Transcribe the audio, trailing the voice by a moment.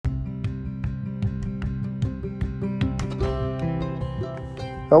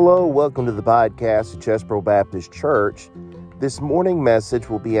Hello, welcome to the podcast at Chesbro Baptist Church. This morning message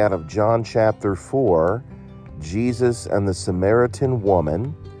will be out of John chapter 4, Jesus and the Samaritan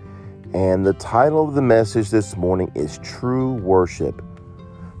Woman. And the title of the message this morning is True Worship.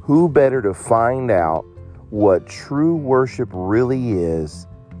 Who better to find out what true worship really is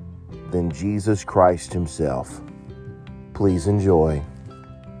than Jesus Christ himself? Please enjoy.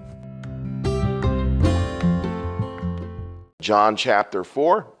 John chapter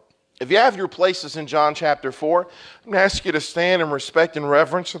 4. If you have your places in John chapter 4, I'm going to ask you to stand in respect and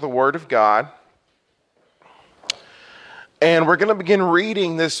reverence of the Word of God. And we're going to begin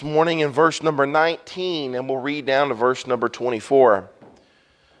reading this morning in verse number 19, and we'll read down to verse number 24.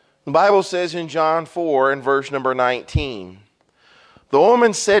 The Bible says in John 4 and verse number 19, "The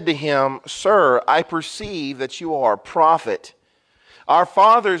woman said to him, 'Sir, I perceive that you are a prophet. Our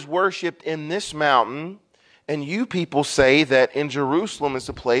fathers worshipped in this mountain, and you people say that in Jerusalem is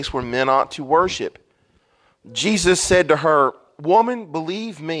the place where men ought to worship.' Jesus said to her, 'Woman,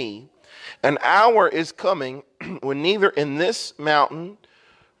 believe me, an hour is coming when neither in this mountain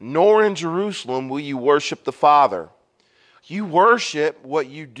nor in Jerusalem will you worship the Father. You worship what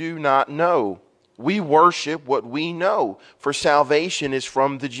you do not know. We worship what we know, for salvation is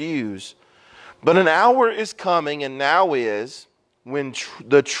from the Jews. But an hour is coming, and now is, when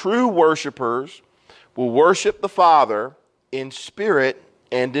the true worshipers will worship the Father in spirit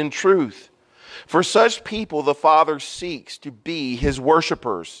and in truth. For such people the Father seeks to be his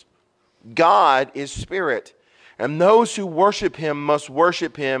worshipers. God is spirit, and those who worship him must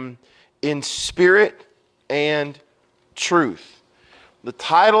worship him in spirit and truth." The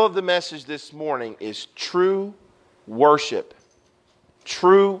title of the message this morning is True Worship.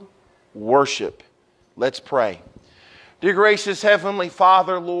 True Worship. Let's pray. Dear gracious Heavenly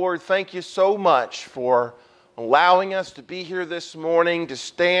Father, Lord, thank you so much for allowing us to be here this morning, to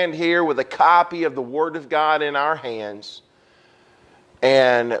stand here with a copy of the Word of God in our hands,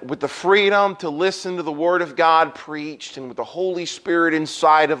 and with the freedom to listen to the Word of God preached, and with the Holy Spirit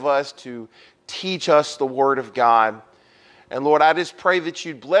inside of us to teach us the Word of God. And Lord, I just pray that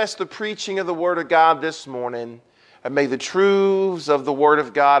you'd bless the preaching of the Word of God this morning, and may the truths of the Word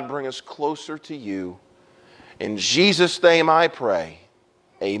of God bring us closer to you. In Jesus' name I pray.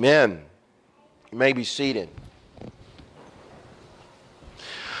 Amen. You may be seated.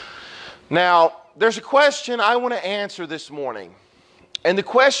 Now, there's a question I want to answer this morning. And the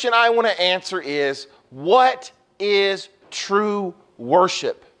question I want to answer is, what is true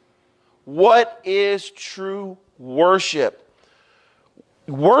worship? What is true worship?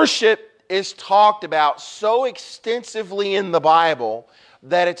 Worship is talked about so extensively in the Bible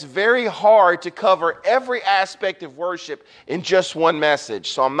that it's very hard to cover every aspect of worship in just one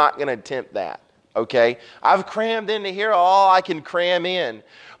message. So I'm not going to attempt that, okay? I've crammed into here all I can cram in.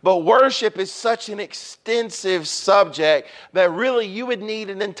 But worship is such an extensive subject that really you would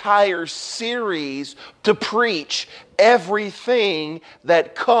need an entire series to preach everything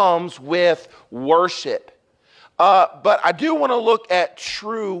that comes with worship. But I do want to look at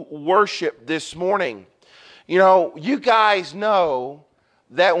true worship this morning. You know, you guys know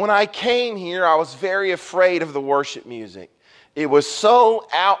that when I came here, I was very afraid of the worship music. It was so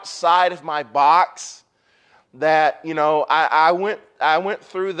outside of my box that, you know, I went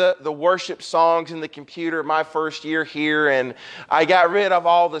through the worship songs in the computer my first year here, and I got rid of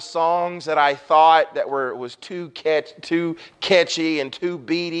all the songs that I thought that was too catchy and too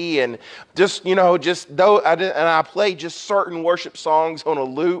beaty, and I played just certain worship songs on a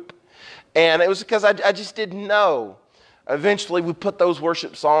loop, and it was because I just didn't know. Eventually, we put those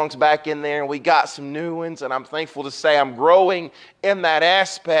worship songs back in there, and we got some new ones, and I'm thankful to say I'm growing in that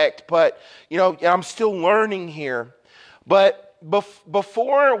aspect, but, you know, I'm still learning here. But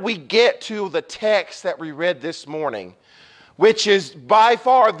before we get to the text that we read this morning, which is by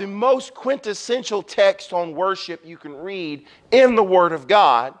far the most quintessential text on worship you can read in the Word of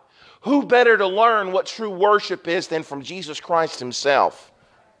God, who better to learn what true worship is than from Jesus Christ himself?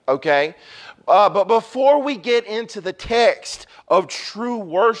 Okay? But before we get into the text of true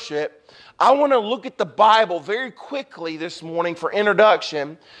worship, I want to look at the Bible very quickly this morning for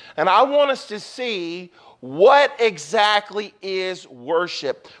introduction, and I want us to see what exactly is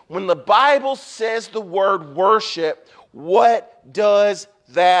worship. When the Bible says the word worship, what does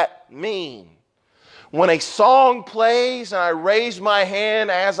that mean? When a song plays and I raise my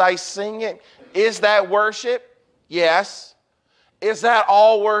hand as I sing it, is that worship? Yes. Is that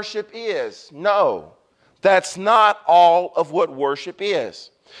all worship is? No. That's not all of what worship is.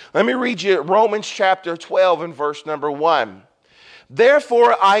 Let me read you Romans chapter 12 and verse number 1.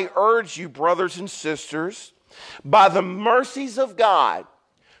 Therefore, I urge you, brothers and sisters, by the mercies of God,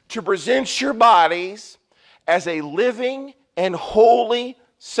 to present your bodies as a living and holy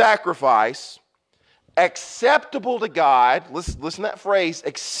sacrifice, acceptable to God. Listen to that phrase,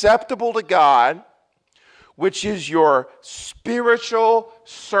 acceptable to God, which is your spiritual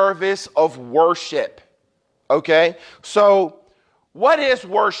service of worship. Okay? So, what is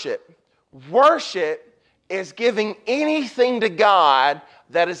worship? Worship is giving anything to God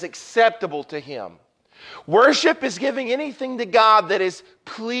that is acceptable to Him. Worship is giving anything to God that is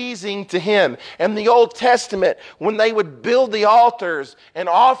pleasing to Him. In the Old Testament, when they would build the altars and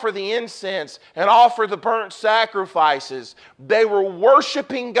offer the incense and offer the burnt sacrifices, they were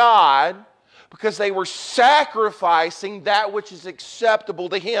worshiping God because they were sacrificing that which is acceptable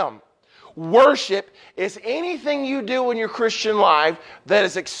to Him. Worship is anything you do in your Christian life that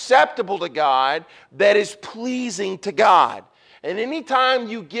is acceptable to God, that is pleasing to God. And anytime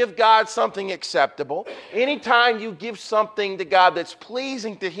you give God something acceptable, anytime you give something to God that's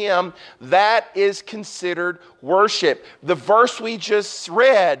pleasing to Him, that is considered worship. The verse we just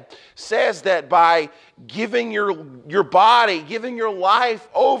read says that by giving your body, giving your life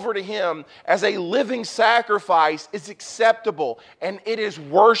over to Him as a living sacrifice is acceptable, and it is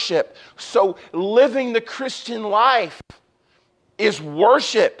worship. So living the Christian life is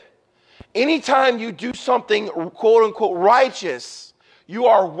worship. Anytime you do something quote unquote righteous, you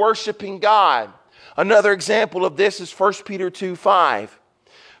are worshiping God. Another example of this is 1 Peter 2:5.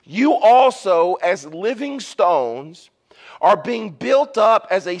 You also, as living stones, are being built up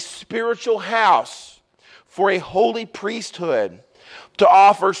as a spiritual house for a holy priesthood, to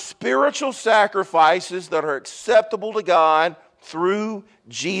offer spiritual sacrifices that are acceptable to God through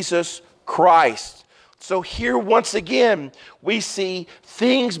Jesus Christ. So here once again, we see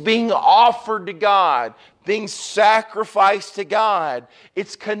things being offered to God, being sacrificed to God.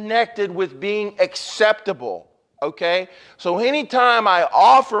 It's connected with being acceptable, okay? So anytime I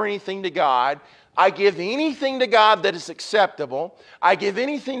offer anything to God, I give anything to God that is acceptable, I give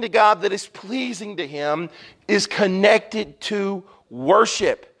anything to God that is pleasing to Him, is connected to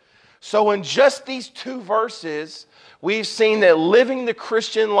worship. So in just these two verses, we've seen that living the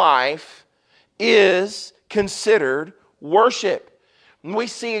Christian life is considered worship. And we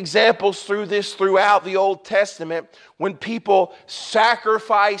see examples through this throughout the Old Testament when people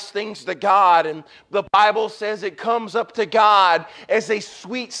sacrifice things to God, and the Bible says it comes up to God as a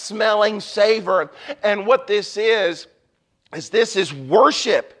sweet smelling savor. And what this is this is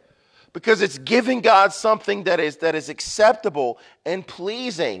worship, because it's giving God something that is acceptable and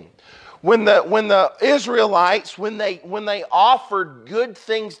pleasing. When the Israelites, when they offered good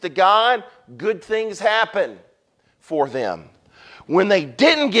things to God, good things happened for them. When they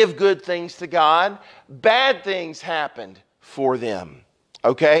didn't give good things to God, bad things happened for them.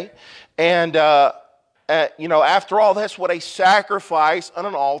 Okay? And, after all, that's what a sacrifice on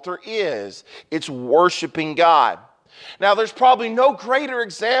an altar is. It's worshiping God. Now, there's probably no greater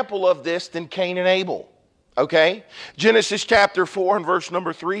example of this than Cain and Abel. Okay? Genesis chapter 4 and verse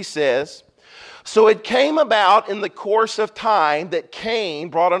number 3 says, "So it came about in the course of time that Cain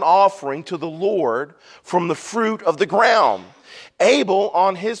brought an offering to the Lord from the fruit of the ground. Abel,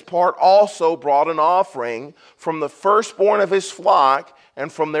 on his part, also brought an offering from the firstborn of his flock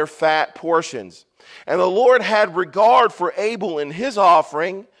and from their fat portions. And the Lord had regard for Abel and his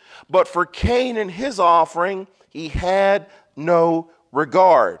offering, but for Cain and his offering He had no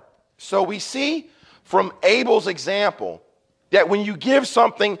regard." So we see from Abel's example that when you give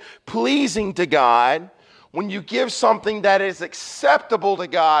something pleasing to God, when you give something that is acceptable to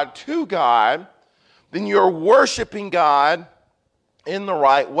God, then you're worshiping God in the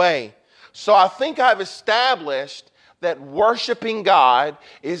right way. So I think I've established that worshiping God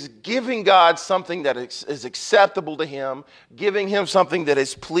is giving God something that is acceptable to Him, giving Him something that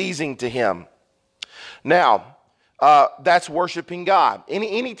is pleasing to Him. Now, that's worshiping God.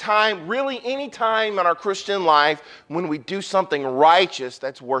 Any time in our Christian life when we do something righteous,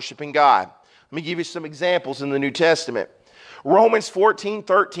 that's worshiping God. Let me give you some examples in the New Testament. Romans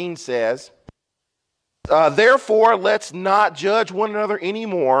 14:13 says, "Therefore, let's not judge one another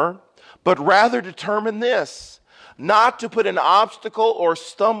anymore, but rather determine this, not to put an obstacle or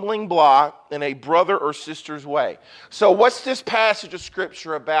stumbling block in a brother or sister's way." So what's this passage of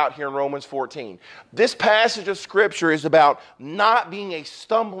Scripture about here in Romans 14? This passage of Scripture is about not being a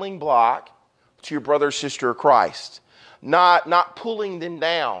stumbling block to your brother or sister of Christ, not pulling them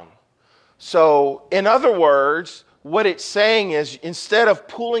down. So in other words, what it's saying is instead of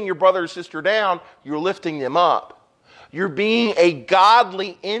pulling your brother or sister down, you're lifting them up. You're being a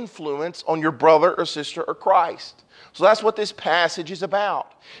godly influence on your brother or sister of Christ. So that's what this passage is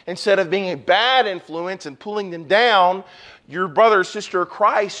about. Instead of being a bad influence and pulling them down, your brother or sister of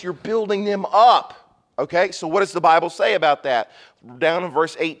Christ, you're building them up. Okay, so what does the Bible say about that? Down in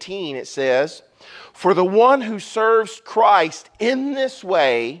verse 18 it says, "For the one who serves Christ in this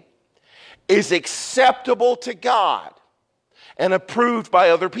way is acceptable to God and approved by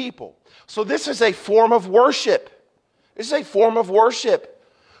other people." So this is a form of worship. This is a form of worship.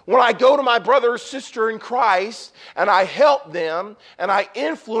 When I go to my brother or sister in Christ and I help them and I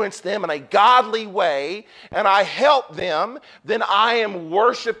influence them in a godly way and I help them, then I am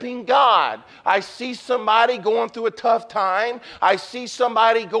worshiping God. I see somebody going through a tough time. I see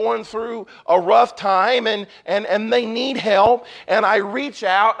somebody going through a rough time and they need help, and I reach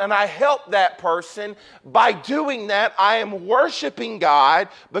out and I help that person. By doing that, I am worshiping God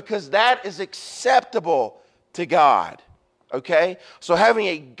because that is acceptable to God. Okay? So having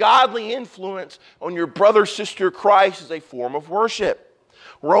a godly influence on your brother, sister, Christ is a form of worship.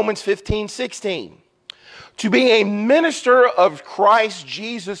 Romans 15:16. "To be a minister of Christ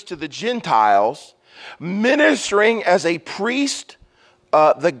Jesus to the Gentiles, ministering as a priest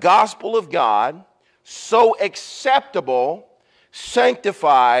the gospel of God, so acceptable,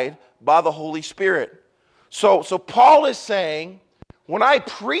 sanctified by the Holy Spirit." So Paul is saying, when I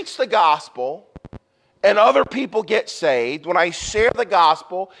preach the gospel, and other people get saved, when I share the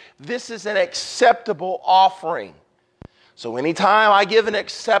gospel, this is an acceptable offering. So anytime I give an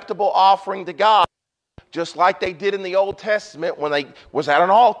acceptable offering to God, just like they did in the Old Testament when they was at an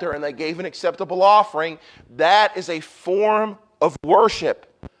altar and they gave an acceptable offering, that is a form of worship.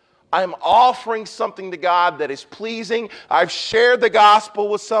 I'm offering something to God that is pleasing. I've shared the gospel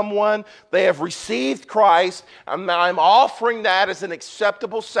with someone. They have received Christ. And I'm offering that as an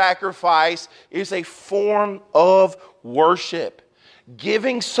acceptable sacrifice. Is a form of worship.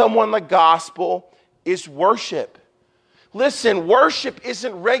 Giving someone the gospel is worship. Listen, worship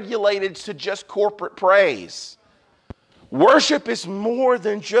isn't regulated to just corporate praise. Worship is more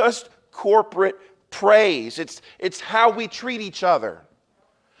than just corporate praise. It's how we treat each other.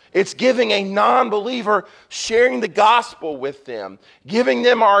 It's giving a non-believer, sharing the gospel with them, giving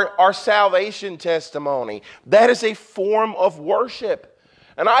them our salvation testimony. That is a form of worship.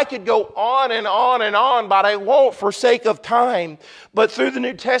 And I could go on and on and on, but I won't for sake of time. But through the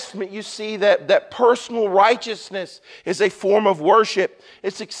New Testament, you see that personal righteousness is a form of worship.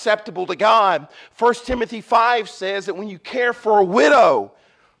 It's acceptable to God. 1 Timothy 5 says that when you care for a widow,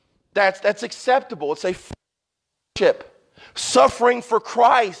 that's acceptable. It's a form of worship. Suffering for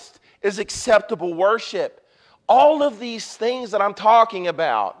Christ is acceptable worship. All of these things that I'm talking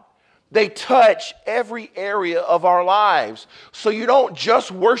about, they touch every area of our lives. So you don't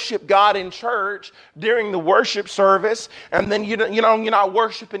just worship God in church during the worship service and then you're not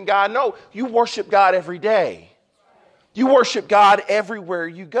worshiping God. No, you worship God every day. You worship God everywhere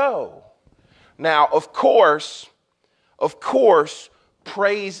you go. Now, of course,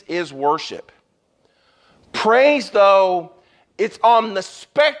 praise is worship. Praise, though, it's on the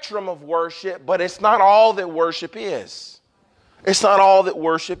spectrum of worship, but it's not all that worship is. It's not all that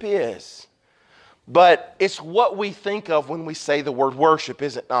worship is. But it's what we think of when we say the word worship,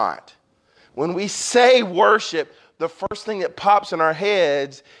 is it not? When we say worship, the first thing that pops in our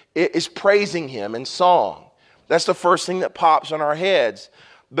heads is praising Him in song. That's the first thing that pops in our heads,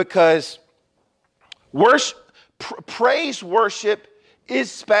 because praise worship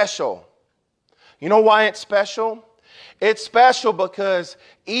is special. You know why it's special? It's special because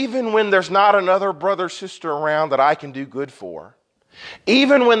even when there's not another brother or sister around that I can do good for,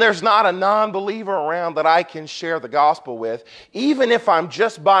 even when there's not a non-believer around that I can share the gospel with, even if I'm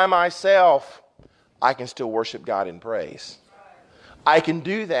just by myself, I can still worship God in praise. I can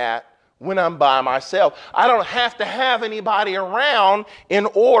do that when I'm by myself. I don't have to have anybody around in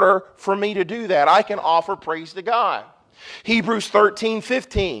order for me to do that. I can offer praise to God. Hebrews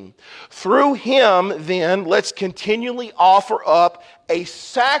 13:15. Through Him, then, let's continually offer up a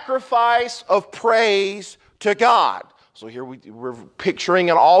sacrifice of praise to God. So here we're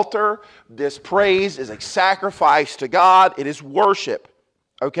picturing an altar. This praise is a sacrifice to God. It is worship.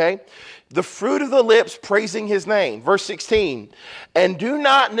 Okay? The fruit of the lips praising His name. Verse 16. And do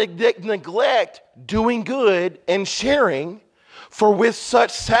not neglect doing good and sharing, for with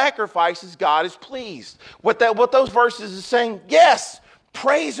such sacrifices God is pleased. What those verses is saying, yes,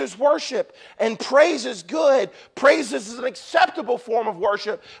 praise is worship, and praise is good. Praise is an acceptable form of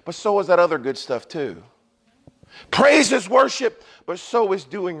worship, but so is that other good stuff too. Praise is worship, but so is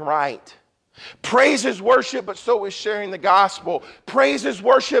doing right. Praise is worship, but so is sharing the gospel. Praise is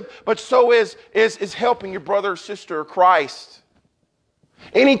worship, but so is helping your brother or sister of Christ.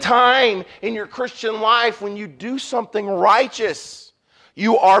 Anytime in your Christian life when you do something righteous,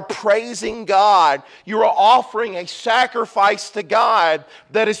 you are praising God. You are offering a sacrifice to God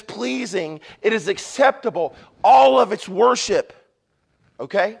that is pleasing. It is acceptable. All of it's worship.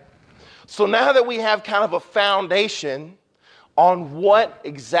 Okay? So now that we have kind of a foundation on what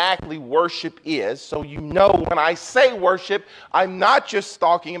exactly worship is, so you know when I say worship, I'm not just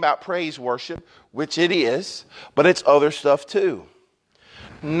talking about praise worship, which it is, but it's other stuff too.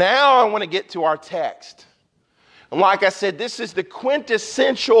 Now I want to get to our text. And like I said, this is the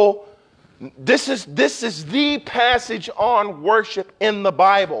quintessential, this is the passage on worship in the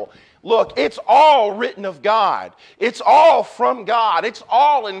Bible. Look, it's all written of God. It's all from God. It's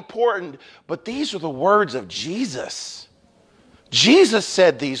all important. But these are the words of Jesus. Jesus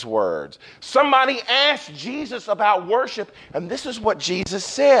said these words. Somebody asked Jesus about worship, and this is what Jesus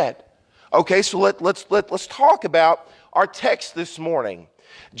said. Okay, so let's talk about our text this morning.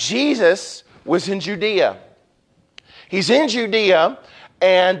 Jesus was in Judea. He's in Judea,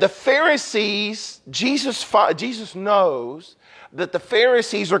 and the Pharisees, Jesus knows that the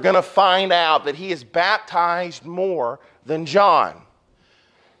Pharisees are going to find out that he is baptized more than John.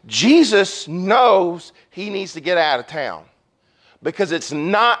 Jesus knows he needs to get out of town because it's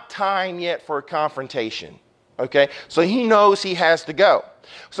not time yet for a confrontation. Okay, so he knows he has to go.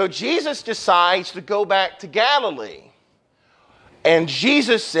 So Jesus decides to go back to Galilee. And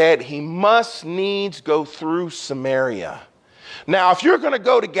Jesus said he must needs go through Samaria. Now, if you're going to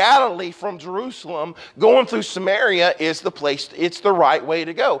go to Galilee from Jerusalem, going through Samaria is the place, it's the right way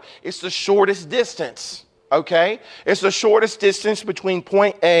to go. It's the shortest distance, okay? It's the shortest distance between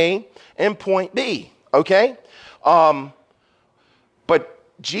point A and point B, okay? But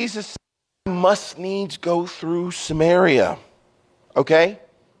Jesus must needs go through Samaria, okay?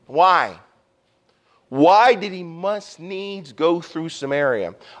 Why? Why did he must needs go through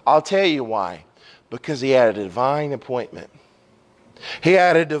Samaria? I'll tell you why. Because he had a divine appointment. He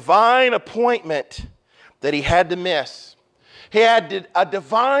had a divine appointment that he had to miss. He had a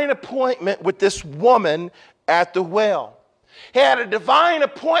divine appointment with this woman at the well. He had a divine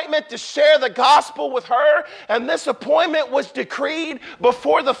appointment to share the gospel with her, and this appointment was decreed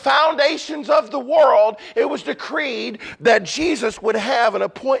before the foundations of the world. It was decreed that Jesus would have an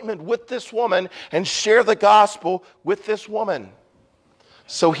appointment with this woman and share the gospel with this woman.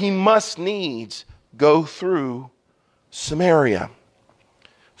 So he must needs go through Samaria.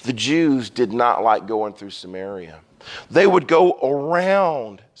 The Jews did not like going through Samaria. They would go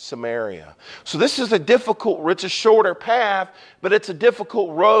around Samaria. So this is it's a shorter path, but it's a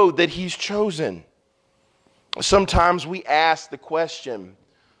difficult road that he's chosen. Sometimes we ask the question,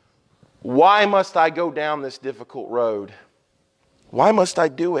 why must I go down this difficult road? Why must I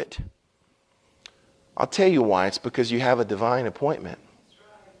do it? I'll tell you why. It's because you have a divine appointment.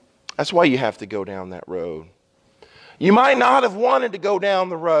 That's why you have to go down that road. You might not have wanted to go down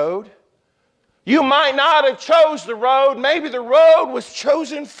the road. You might not have chose the road. Maybe the road was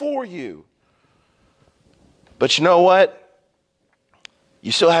chosen for you. But you know what?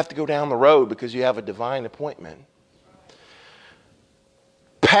 You still have to go down the road because you have a divine appointment.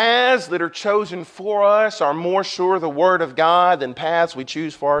 Paths that are chosen for us are more sure the Word of God than paths we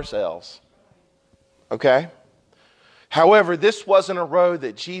choose for ourselves. Okay? However, this wasn't a road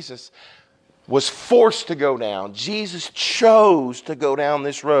that Jesus was forced to go down. Jesus chose to go down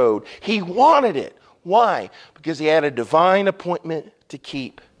this road. He wanted it. Why? Because he had a divine appointment to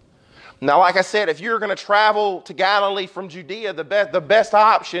keep. Now, like I said, if you're going to travel to Galilee from Judea, the best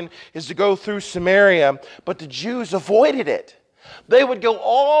option is to go through Samaria. But the Jews avoided it. They would go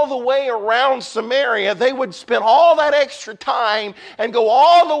all the way around Samaria. They would spend all that extra time and go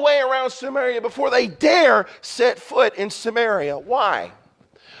all the way around Samaria before they dare set foot in Samaria. Why?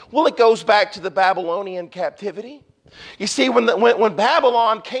 Well, it goes back to the Babylonian captivity. You see, when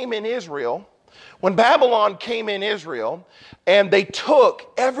Babylon came in Israel, and they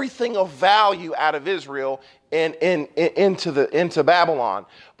took everything of value out of Israel and into Babylon.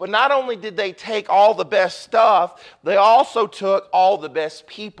 But not only did they take all the best stuff, they also took all the best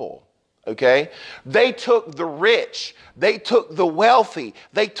people. Okay? They took the rich, they took the wealthy,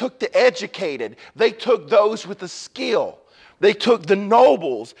 they took the educated, they took those with the skill. They took the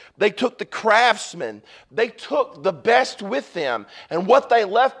nobles, they took the craftsmen, they took the best with them, and what they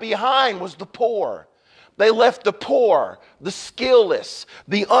left behind was the poor. They left the poor, the skillless,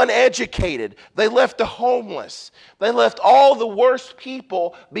 the uneducated. They left the homeless. They left all the worst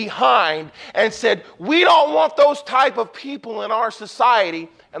people behind and said, we don't want those type of people in our society,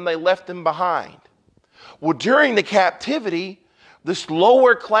 and they left them behind. Well, during the captivity, this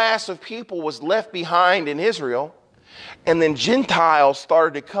lower class of people was left behind in Israel. And then Gentiles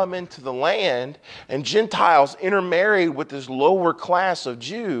started to come into the land, and Gentiles intermarried with this lower class of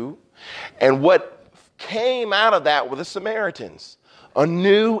Jew. And what came out of that were the Samaritans, a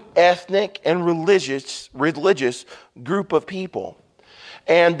new ethnic and religious group of people.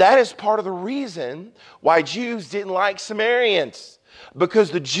 And that is part of the reason why Jews didn't like Samaritans,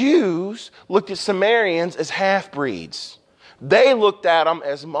 because the Jews looked at Samaritans as half-breeds. They looked at them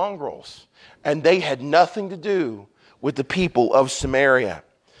as mongrels, and they had nothing to do with the people of Samaria.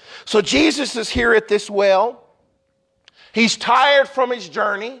 So Jesus is here at this well. He's tired from his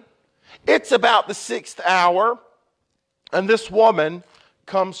journey. It's about the 6th hour, and this woman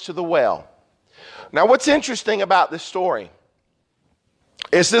comes to the well. Now, what's interesting about this story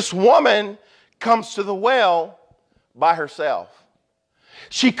is this woman comes to the well by herself.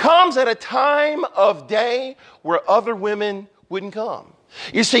 She comes at a time of day where other women wouldn't come.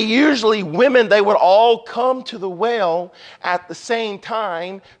 You see, usually women, they would all come to the well at the same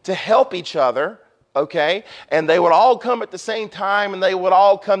time to help each other, okay? And they would all come at the same time, and they would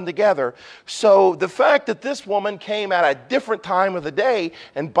all come together. So the fact that this woman came at a different time of the day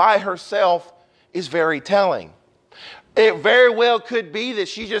and by herself is very telling. It very well could be that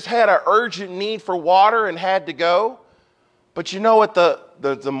she just had an urgent need for water and had to go. But you know what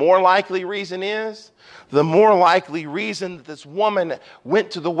the more likely reason is? The more likely reason that this woman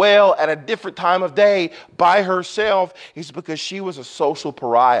went to the well at a different time of day by herself is because she was a social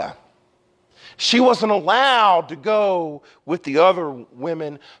pariah. She wasn't allowed to go with the other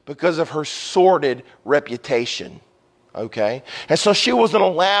women because of her sordid reputation. Okay? And so she wasn't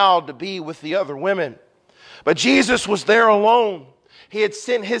allowed to be with the other women. But Jesus was there alone. He had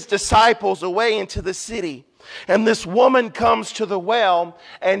sent his disciples away into the city. And this woman comes to the well,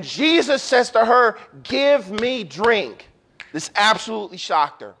 and Jesus says to her, "Give me drink." This absolutely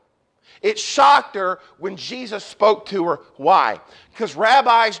shocked her. It shocked her when Jesus spoke to her. Why? Because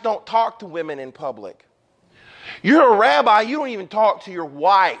rabbis don't talk to women in public. You're a rabbi, you don't even talk to your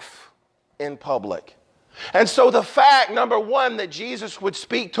wife in public. And so the fact, number one, that Jesus would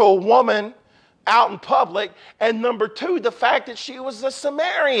speak to a woman out in public, and number two, the fact that she was a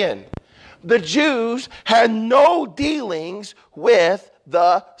Samaritan. The Jews had no dealings with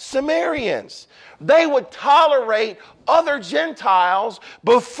the Samaritans. They would tolerate other Gentiles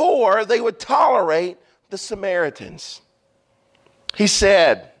before they would tolerate the Samaritans. He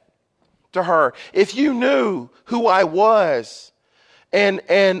said to her, "If you knew who I was and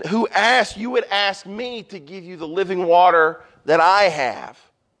who asked, you would ask me to give you the living water that I have."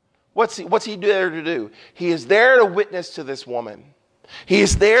 What's he there to do? He is there to witness to this woman. He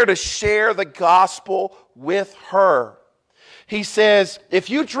is there to share the gospel with her. He says, if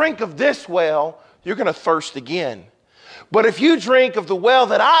you drink of this well, you're going to thirst again. But if you drink of the well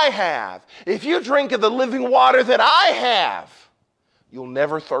that I have, if you drink of the living water that I have, you'll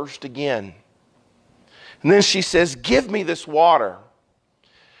never thirst again. And then she says, "Give me this water."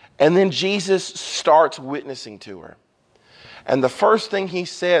 And then Jesus starts witnessing to her. And the first thing he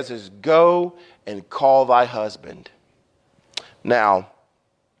says is, "Go and call thy husband." Now,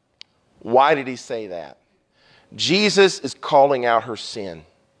 why did he say that? Jesus is calling out her sin.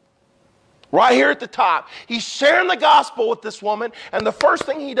 Right here at the top, he's sharing the gospel with this woman, and the first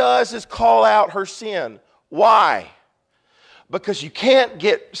thing he does is call out her sin. Why? Because you can't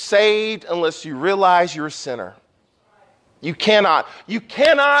get saved unless you realize you're a sinner. You cannot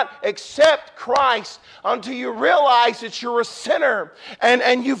accept Christ until you realize that you're a sinner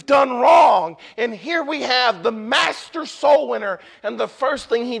and you've done wrong. And here we have the master soul winner. And the first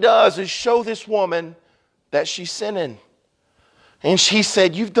thing he does is show this woman that she's sinning. And she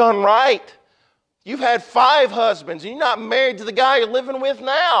said, "You've done right. You've had 5 husbands and you're not married to the guy you're living with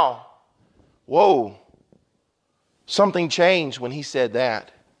now." Whoa. Something changed when he said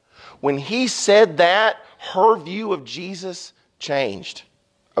that. When he said that, her view of Jesus changed.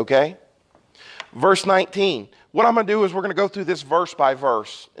 Okay? Verse 19. What I'm going to do is we're going to go through this verse by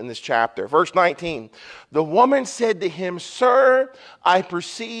verse in this chapter. Verse 19. The woman said to him, "Sir, I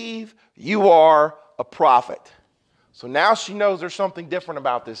perceive you are a prophet." So now she knows there's something different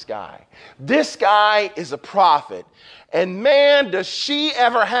about this guy. This guy is a prophet. And man, does she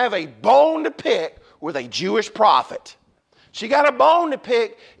ever have a bone to pick with a Jewish prophet. She got a bone to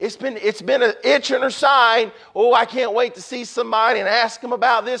pick. It's been an itch in her side. Oh, I can't wait to see somebody and ask them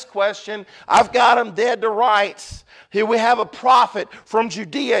about this question. I've got them dead to rights. Here we have a prophet from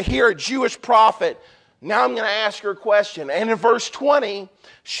Judea, here a Jewish prophet. Now I'm going to ask her a question. And in verse 20,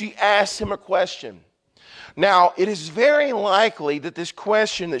 she asks him a question. Now, it is very likely that this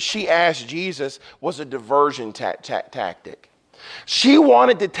question that she asked Jesus was a diversion tactic. She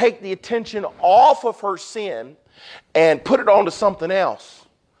wanted to take the attention off of her sin and put it on to something else.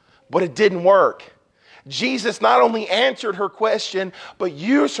 But it didn't work. Jesus not only answered her question, but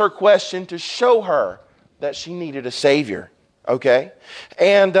used her question to show her that she needed a Savior. Okay?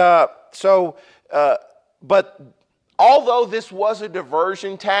 And but although this was a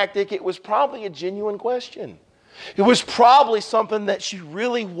diversion tactic, it was probably a genuine question. It was probably something that she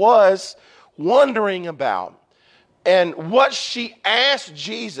really was wondering about. And what she asked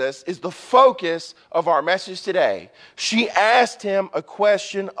Jesus is the focus of our message today. She asked him a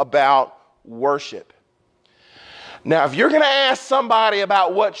question about worship. Now, if you're going to ask somebody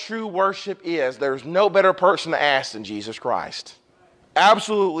about what true worship is, there's no better person to ask than Jesus Christ.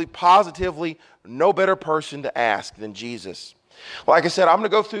 Absolutely, positively, no better person to ask than Jesus. Like I said, I'm going to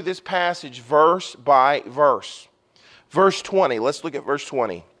go through this passage verse by verse. Verse 20, let's look at verse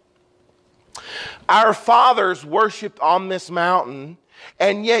 20. Our fathers worshipped on this mountain,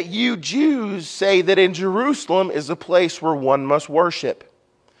 and yet you Jews say that in Jerusalem is a place where one must worship.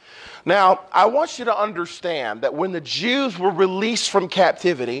 Now, I want you to understand that when the Jews were released from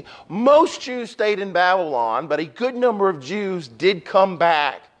captivity, most Jews stayed in Babylon, but a good number of Jews did come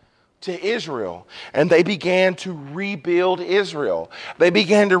back to Israel, and they began to rebuild Israel. They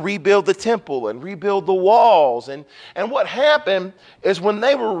began to rebuild the temple and rebuild the walls. And what happened is when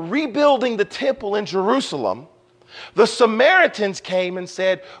they were rebuilding the temple in Jerusalem, the Samaritans came and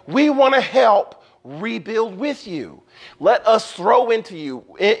said, "We want to help rebuild with you. Let us throw into you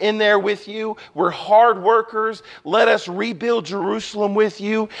in there with you. We're hard workers. Let us rebuild Jerusalem with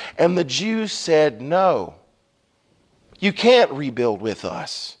you." And the Jews said, "No, you can't rebuild with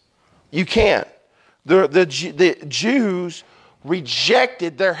us. You can't." The Jews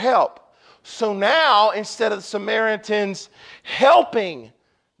rejected their help. So now, instead of the Samaritans helping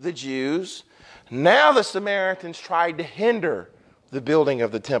the Jews, now the Samaritans tried to hinder the building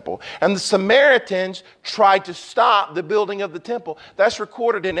of the temple. And the Samaritans tried to stop the building of the temple. That's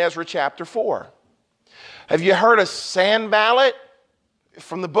recorded in Ezra chapter 4. Have you heard of Sanballat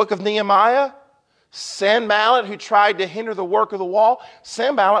from the book of Nehemiah? Sanballat, who tried to hinder the work of the wall.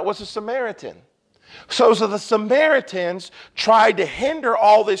 Sanballat was a Samaritan. So the Samaritans tried to hinder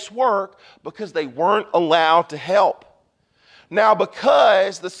all this work because they weren't allowed to help. Now,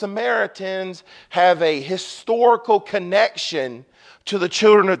 because the Samaritans have a historical connection to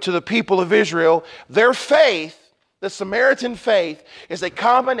the people of Israel, their faith, the Samaritan faith, is a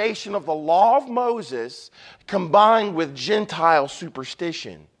combination of the law of Moses combined with Gentile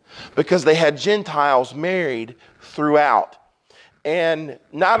superstition, because they had Gentiles married throughout. And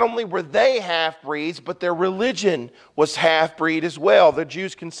not only were they half-breeds, but their religion was half-breed as well. The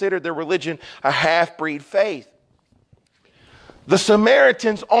Jews considered their religion a half-breed faith. The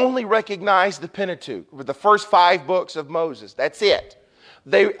Samaritans only recognized the Pentateuch, the first 5 books of Moses. That's it.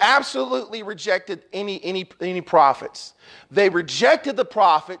 They absolutely rejected any prophets. They rejected the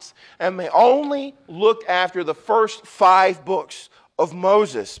prophets, and they only looked after the first 5 books of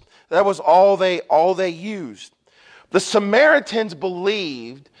Moses. That was all they used. The Samaritans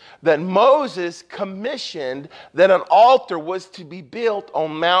believed that Moses commissioned that an altar was to be built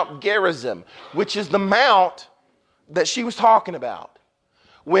on Mount Gerizim, which is the mount that she was talking about.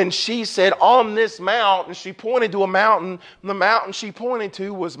 When she said, "On this mountain," she pointed to a mountain. The mountain she pointed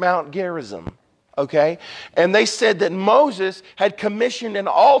to was Mount Gerizim. Okay? And they said that Moses had commissioned an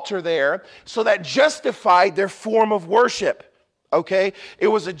altar there, so that justified their form of worship. Okay? It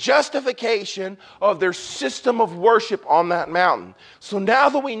was a justification of their system of worship on that mountain. So now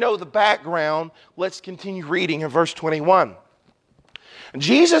that we know the background, let's continue reading in verse 21.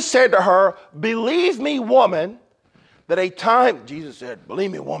 Jesus said to her, "Believe me, woman, that a time," Jesus said,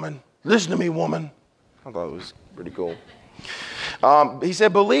 "Believe me, woman. Listen to me, woman." I thought it was pretty cool. He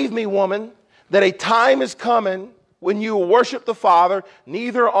said, "Believe me, woman, that a time is coming when you will worship the Father,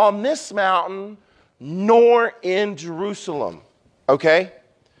 neither on this mountain nor in Jerusalem." Okay?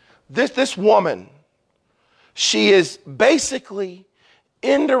 This woman, she is basically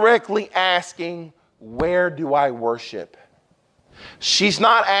indirectly asking, where do I worship? She's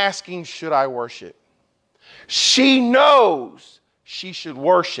not asking, should I worship? She knows she should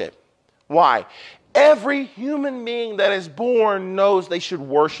worship. Why? Every human being that is born knows they should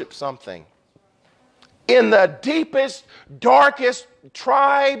worship something. In the deepest, darkest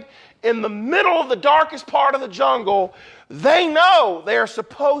tribe, in the middle of the darkest part of the jungle, they know they are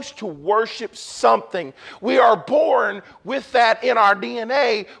supposed to worship something. We are born with that in our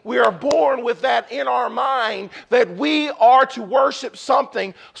DNA. We are born with that in our mind, that we are to worship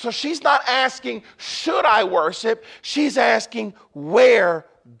something. So she's not asking, should I worship? She's asking, where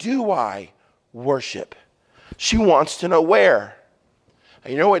do I worship? She wants to know where.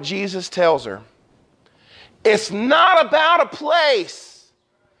 And you know what Jesus tells her? It's not about a place.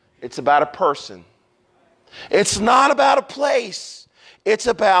 It's about a person. It's not about a place. It's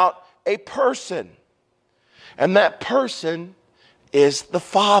about a person. And that person is the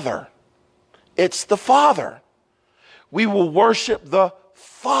Father. It's the Father. We will worship the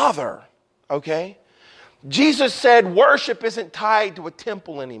Father. Okay? Jesus said worship isn't tied to a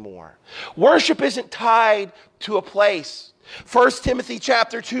temple anymore. Worship isn't tied to a place. 1 Timothy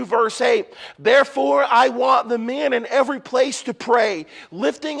chapter 2 verse 8, therefore I want the men in every place to pray,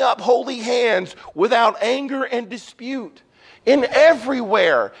 lifting up holy hands without anger and dispute. In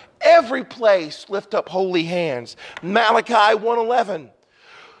everywhere, every place, lift up holy hands. Malachi 1:11,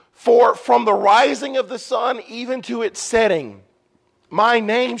 for from the rising of the sun even to its setting, my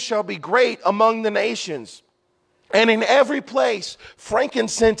name shall be great among the nations. And in every place,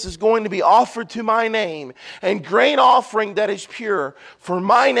 frankincense is going to be offered to my name, and grain offering that is pure. For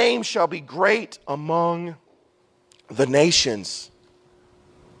my name shall be great among the nations.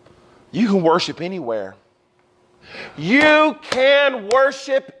 You can worship anywhere. You can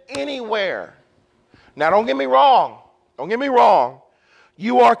worship anywhere. Now, don't get me wrong. Don't get me wrong.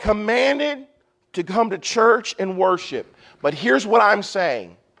 You are commanded to come to church and worship. But here's what I'm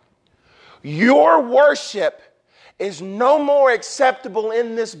saying. Your worship is no more acceptable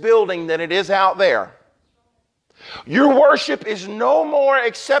in this building than it is out there. Your worship is no more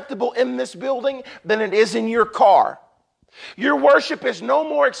acceptable in this building than it is in your car. Your worship is no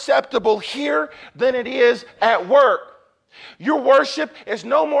more acceptable here than it is at work. Your worship is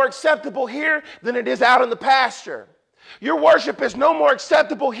no more acceptable here than it is out in the pasture. Your worship is no more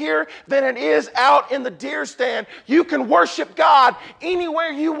acceptable here than it is out in the deer stand. You can worship God anywhere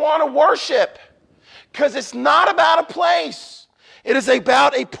you want to worship, because it's not about a place. It is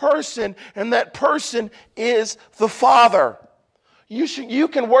about a person, and that person is the Father. You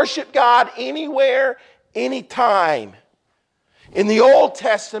can worship God anywhere, anytime. In the Old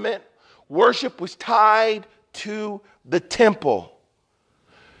Testament, worship was tied to the temple.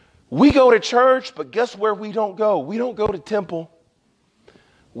 We go to church, but guess where we don't go? We don't go to temple.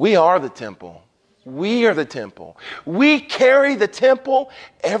 We are the temple. We are the temple. We carry the temple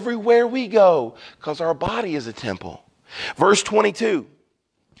everywhere we go because our body is a temple. Verse 22,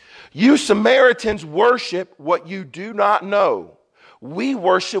 you Samaritans worship what you do not know. We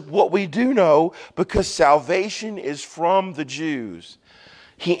worship what we do know because salvation is from the Jews.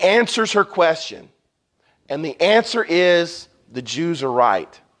 He answers her question, and the answer is the Jews are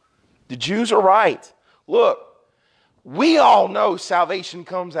right. The Jews are right. Look, we all know salvation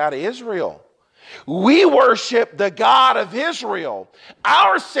comes out of Israel. We worship the God of Israel.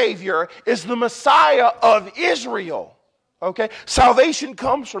 Our Savior is the Messiah of Israel. Okay? Salvation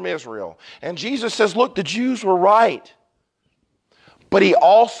comes from Israel. And Jesus says, look, the Jews were right. But he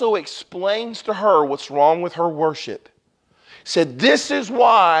also explains to her what's wrong with her worship. He said, this is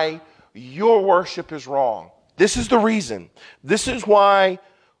why your worship is wrong. This is the reason. This is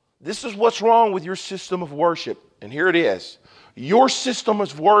what's wrong with your system of worship. And here it is. Your system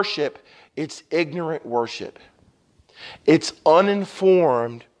of worship, it's ignorant worship. It's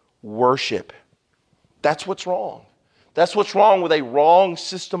uninformed worship. That's what's wrong. That's what's wrong with a wrong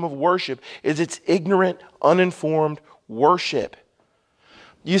system of worship, is it's ignorant, uninformed worship.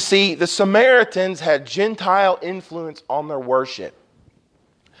 You see, the Samaritans had Gentile influence on their worship.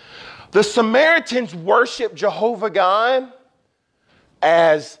 The Samaritans worshiped Jehovah God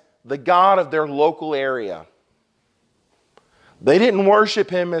as the God of their local area. They didn't worship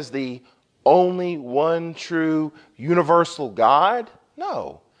him as the only one true universal God.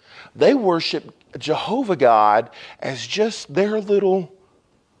 No. They worshiped Jehovah God as just their little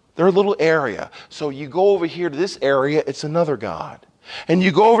area. So you go over here to this area, it's another God. And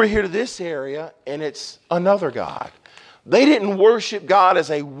you go over here to this area, and it's another God. They didn't worship God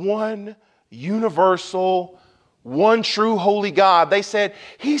as a one universal, one true holy God. They said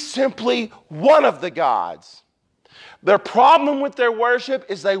he's simply one of the gods. Their problem with their worship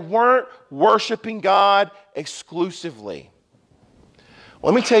is they weren't worshiping God exclusively.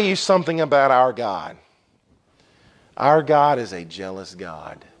 Let me tell you something about our God. Our God is a jealous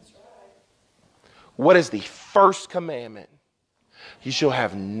God. What is the first commandment? You shall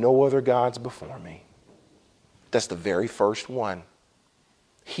have no other gods before me. That's the very first one.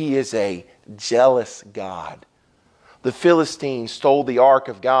 He is a jealous God. The Philistines stole the ark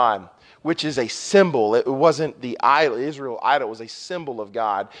of God. which is a symbol. It wasn't the idol. Israel idol was a symbol of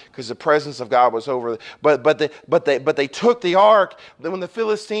God because the presence of God was over. But they took the ark. When the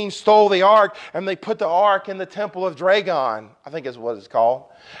Philistines stole the ark and they put the ark in the temple of Dagon, I think is what it's called.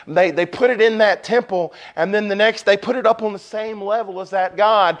 They put it in that temple, and then the next they put it up on the same level as that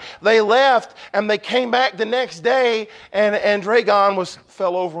god. They left and they came back the next day, and Dagon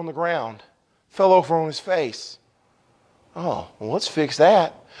fell over on the ground, fell over on his face. Oh, well, let's fix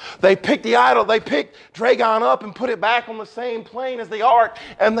that. They picked the idol, they picked Dagon up and put it back on the same plane as the ark,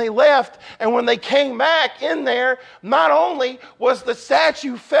 and they left. And when they came back in there, not only was the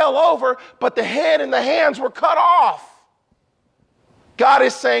statue fell over, but the head and the hands were cut off. God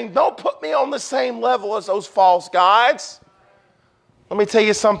is saying, don't put me on the same level as those false gods. Let me tell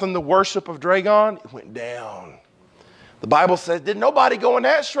you something, the worship of Dagon, it went down. The Bible says, did nobody go in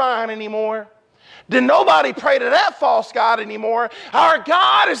that shrine anymore? Did nobody pray to that false god anymore? Our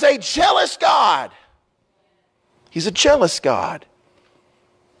God is a jealous God. He's a jealous God.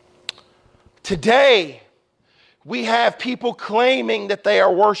 Today, we have people claiming that they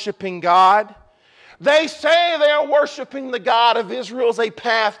are worshiping God. They say they are worshiping the God of Israel as a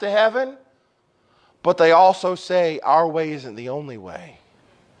path to heaven. But they also say our way isn't the only way.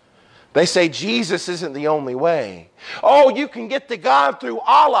 They say Jesus isn't the only way. Oh, you can get to God through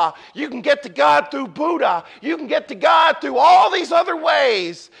Allah. You can get to God through Buddha. You can get to God through all these other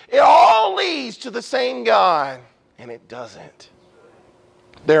ways. It all leads to the same God. And it doesn't.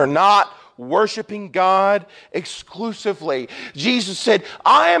 They're not worshiping God exclusively. Jesus said,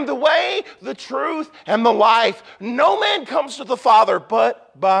 I am the way, the truth, and the life. No man comes to the Father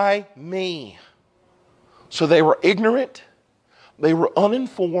but by me. So they were ignorant. They were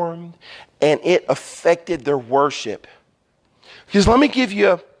uninformed, and it affected their worship. Because let me give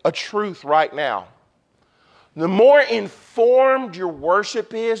you a truth right now. The more informed your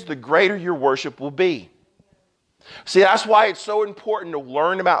worship is, the greater your worship will be. See, that's why it's so important to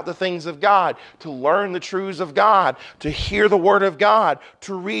learn about the things of God, to learn the truths of God, to hear the Word of God,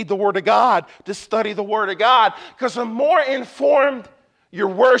 to read the Word of God, to study the Word of God. Because the more informed your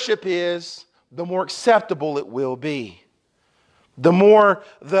worship is, the more acceptable it will be.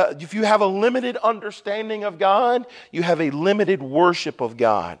 If you have a limited understanding of God, you have a limited worship of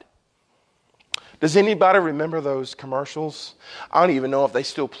God. Does anybody remember those commercials? I don't even know if they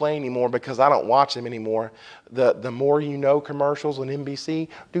still play anymore because I don't watch them anymore. The More You Know commercials on NBC.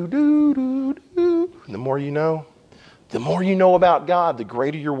 Do, do, do, do. The more you know about God, the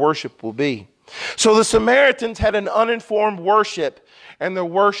greater your worship will be. So the Samaritans had an uninformed worship, and their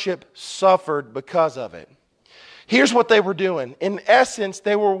worship suffered because of it. Here's what they were doing. In essence,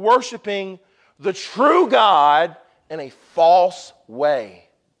 they were worshiping the true God in a false way.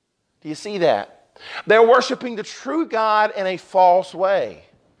 Do you see that? They're worshiping the true God in a false way.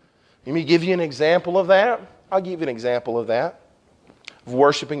 Let me give you an example of that. I'll give you an example of that, of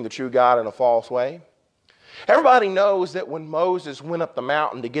worshiping the true God in a false way. Everybody knows that when Moses went up the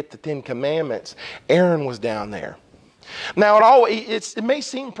mountain to get the 10 Commandments, Aaron was down there. Now, it may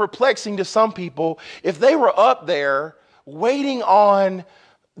seem perplexing to some people. If they were up there waiting on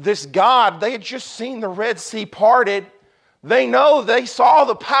this God, they had just seen the Red Sea parted. They saw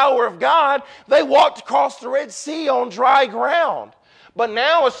the power of God. They walked across the Red Sea on dry ground. But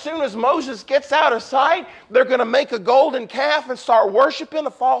now, as soon as Moses gets out of sight, they're going to make a golden calf and start worshiping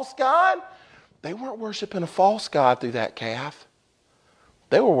a false god. They weren't worshiping a false god through that calf.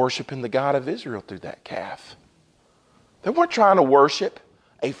 They were worshiping the God of Israel through that calf. They weren't trying to worship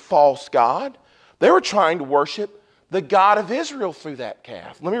a false god. They were trying to worship the God of Israel through that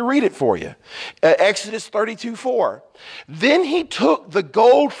calf. Let me read it for you. Exodus 32:4. Then he took the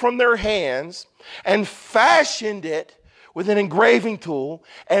gold from their hands and fashioned it with an engraving tool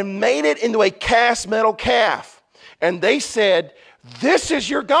and made it into a cast metal calf. And they said, "This is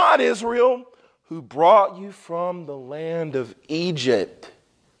your God, Israel, who brought you from the land of Egypt."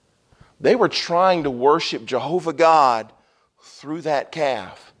 They were trying to worship Jehovah God through that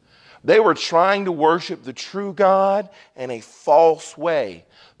calf. They were trying to worship the true God in a false way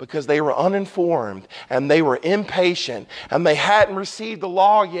because they were uninformed and they were impatient and they hadn't received the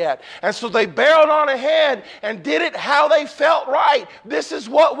law yet. And so they barreled on ahead and did it how they felt right. This is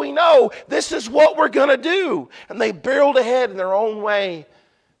what we know. This is what we're going to do. And they barreled ahead in their own way,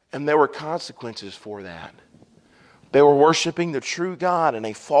 and there were consequences for that. They were worshiping the true God in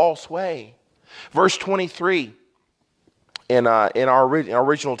a false way. Verse 23 in our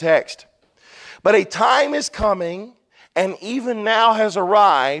original text. But a time is coming, and even now has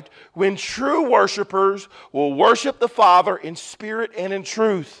arrived, when true worshipers will worship the Father in spirit and in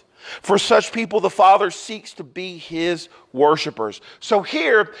truth. For such people, the Father seeks to be his worshipers. So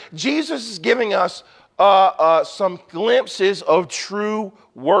here, Jesus is giving us some glimpses of true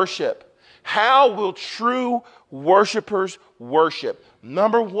worship. How will true worshipers worship?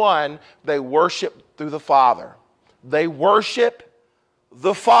 Number one, they worship through the Father. They worship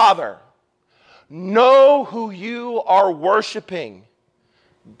the Father. Know who you are worshiping.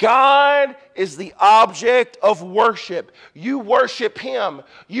 God is the object of worship. You worship him.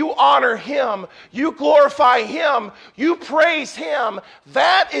 You honor him. You glorify him. You praise him.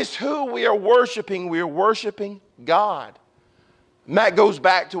 That is who we are worshiping. We are worshiping God. And that goes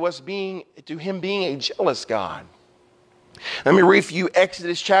back to him being a jealous God. Let me read for you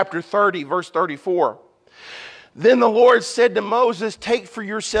Exodus chapter 30, verse 34. Then the Lord said to Moses, take for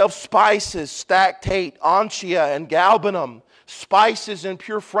yourself spices, stactate, onycha, and galbanum, spices and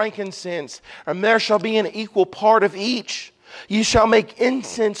pure frankincense, and there shall be an equal part of each. You shall make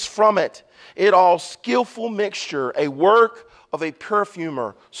incense from it, all skillful mixture, a work of a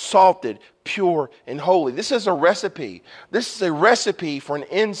perfumer, salted, pure, and holy. This is a recipe. This is a recipe for an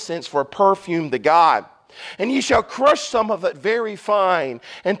incense, for a perfume to God. And ye shall crush some of it very fine,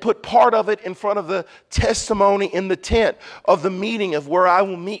 and put part of it in front of the testimony in the tent of the meeting of where I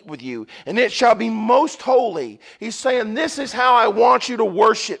will meet with you. And it shall be most holy. He's saying, this is how I want you to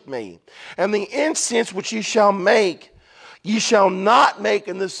worship me. And the incense which ye shall make, ye shall not make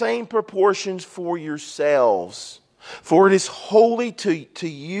in the same proportions for yourselves. For it is holy to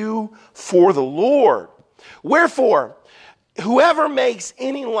you for the Lord. Wherefore, whoever makes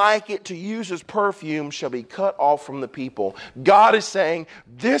any like it to use as perfume shall be cut off from the people. God is saying,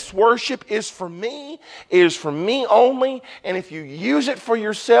 this worship is for me. It is for me only. And if you use it for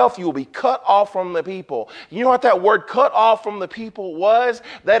yourself, you will be cut off from the people. You know what that word cut off from the people was?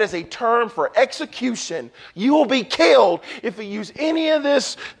 That is a term for execution. You will be killed if you use any of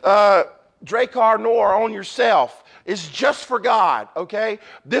this Dracar Noir on yourself. It's just for God, okay?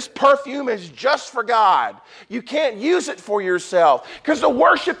 This perfume is just for God. You can't use it for yourself because the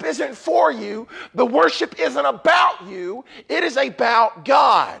worship isn't for you. The worship isn't about you. It is about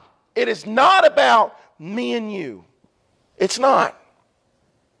God. It is not about me and you. It's not.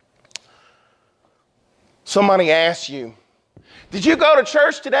 Somebody asks you, did you go to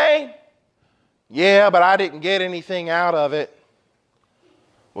church today? Yeah, but I didn't get anything out of it.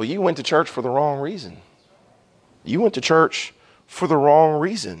 Well, you went to church for the wrong reason. You went to church for the wrong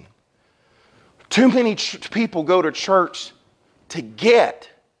reason. Too many people go to church to get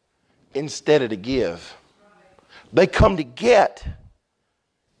instead of to give. They come to get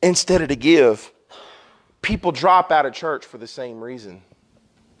instead of to give. People drop out of church for the same reason.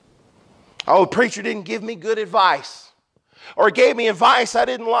 Oh, the preacher didn't give me good advice. Or he gave me advice I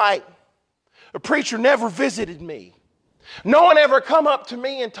didn't like. The preacher never visited me. No one ever come up to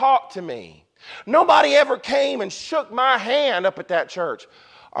me and talked to me. Nobody ever came and shook my hand up at that church.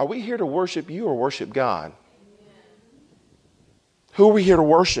 Are we here to worship you or worship God? Who are we here to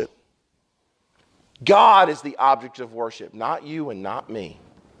worship? God is the object of worship, not you and not me.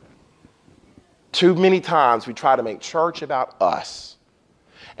 Too many times we try to make church about us.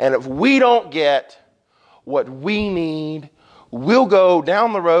 And if we don't get what we need, we'll go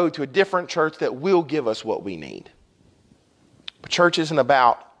down the road to a different church that will give us what we need. But church isn't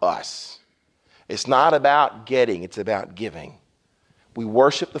about us. It's not about getting, it's about giving. We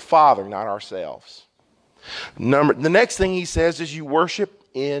worship the Father, not ourselves. The next thing he says is you worship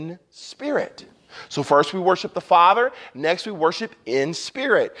in spirit. So first we worship the Father, next we worship in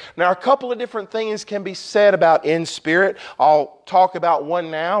spirit. Now a couple of different things can be said about in spirit. I'll talk about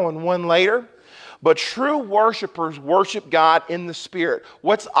one now and one later. But true worshipers worship God in the spirit.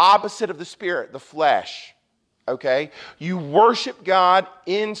 What's opposite of the spirit? The flesh. Okay? You worship God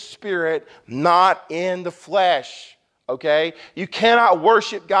in spirit, not in the flesh. Okay? You cannot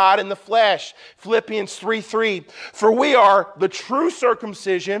worship God in the flesh. Philippians 3:3. For we are the true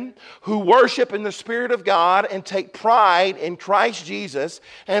circumcision who worship in the Spirit of God and take pride in Christ Jesus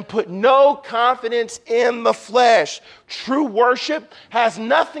and put no confidence in the flesh. True worship has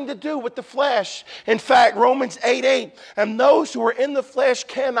nothing to do with the flesh. In fact, Romans 8:8, and those who are in the flesh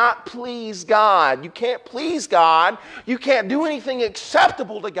cannot please God. You can't please God. You can't do anything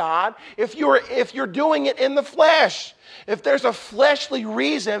acceptable to God if you're doing it in the flesh. If there's a fleshly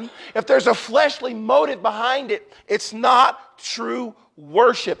reason, if there's a fleshly motive behind it, it's not true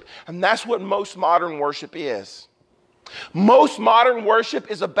worship. And that's what most modern worship is. Most modern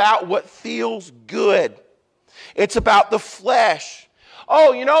worship is about what feels good. It's about the flesh.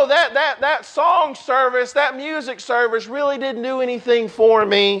 Oh, you know, that song service, that music service really didn't do anything for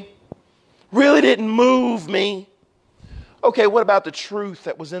me. Really didn't move me. Okay, what about the truth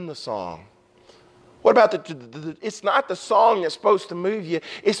that was in the song? What about it's not the song that's supposed to move you.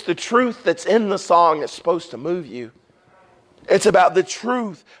 It's the truth that's in the song that's supposed to move you. It's about the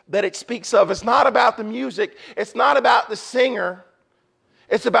truth that it speaks of. It's not about the music. It's not about the singer.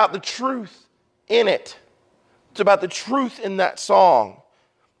 It's about the truth in it. It's about the truth in that song.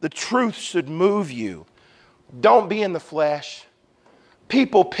 The truth should move you. Don't be in the flesh.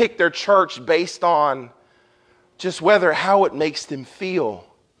 People pick their church based on just how it makes them feel.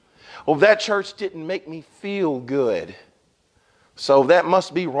 Well, that church didn't make me feel good, so that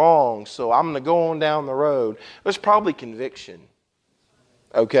must be wrong, so I'm going to go on down the road. There's probably conviction.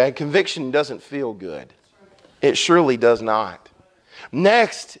 Okay? Conviction doesn't feel good. It surely does not.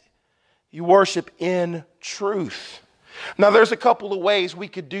 Next, you worship in truth. Now, there's a couple of ways we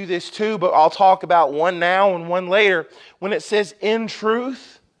could do this too, but I'll talk about one now and one later. When it says in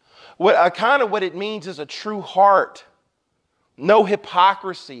truth, what it means is a true heart. No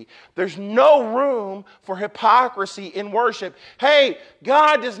hypocrisy. There's no room for hypocrisy in worship. Hey,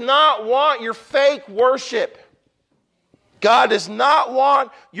 God does not want your fake worship. God does not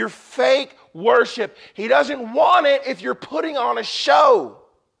want your fake worship. He doesn't want it if you're putting on a show.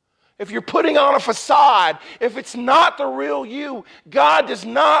 If you're putting on a facade, if it's not the real you. God does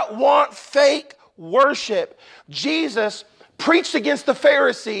not want fake worship. Jesus preached against the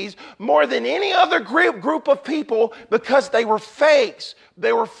Pharisees more than any other group of people because they were fakes.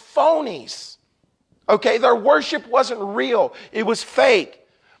 They were phonies. Okay, their worship wasn't real. It was fake.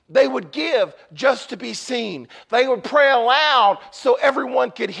 They would give just to be seen. They would pray aloud so everyone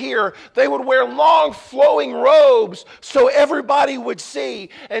could hear. They would wear long flowing robes so everybody would see.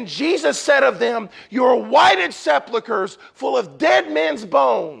 And Jesus said of them, "You are whited sepulchres full of dead men's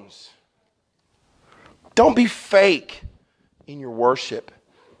bones." Don't be fake in your worship.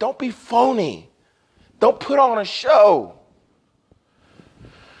 Don't be phony. Don't put on a show.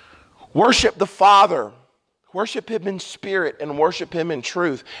 Worship the Father. Worship Him in spirit and worship Him in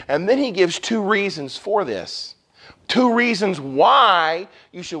truth. And then He gives two reasons for this. Two reasons why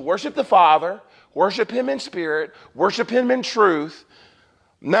you should worship the Father, worship Him in spirit, worship Him in truth.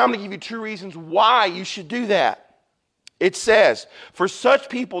 Now I'm going to give you two reasons why you should do that. It says, for such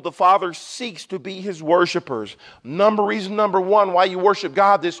people, the Father seeks to be His worshipers. Reason number one why you worship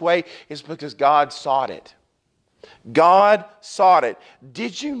God this way is because God sought it. God sought it.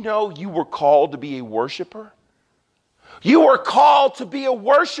 Did you know you were called to be a worshiper? You were called to be a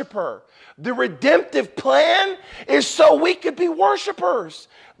worshiper. The redemptive plan is so we could be worshipers.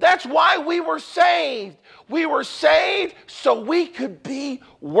 That's why we were saved. We were saved so we could be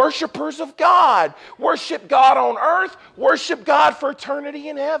worshipers of God. Worship God on earth. Worship God for eternity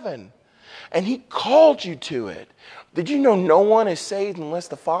in heaven. And He called you to it. Did you know no one is saved unless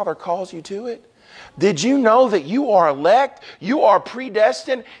the Father calls you to it? Did you know that you are elect? You are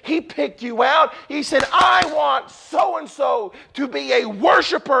predestined. He picked you out. He said, I want so-and-so to be a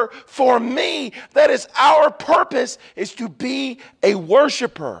worshiper for me. That is our purpose, is to be a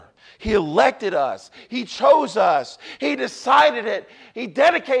worshiper. He elected us. He chose us. He decided it. He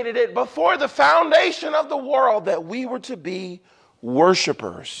dedicated it before the foundation of the world that we were to be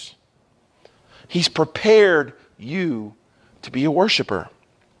worshipers. He's prepared you to be a worshiper.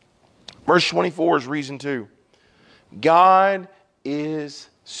 Verse 24 is reason 2. God is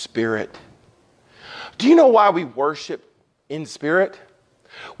spirit. Do you know why we worship in spirit?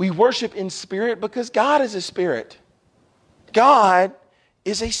 We worship in spirit because God is a spirit. God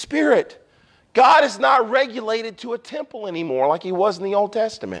is a spirit. God is not regulated to a temple anymore like He was in the Old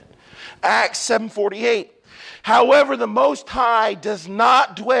Testament. Acts 7:48. However, the Most High does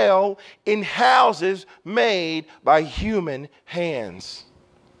not dwell in houses made by human hands.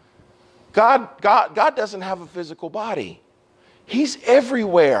 God doesn't have a physical body. He's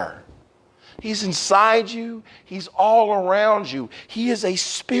everywhere. He's inside you. He's all around you. He is a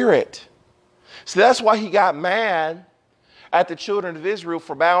spirit. So that's why He got mad at the children of Israel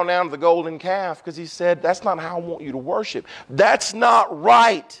for bowing down to the golden calf, because He said, that's not how I want you to worship. That's not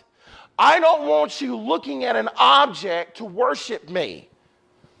right. I don't want you looking at an object to worship me.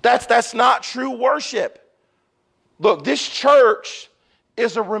 That's not true worship. Look, this church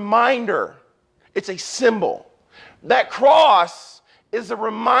is a reminder. It's a symbol. That cross is a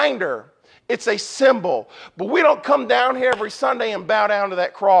reminder. It's a symbol. But we don't come down here every Sunday and bow down to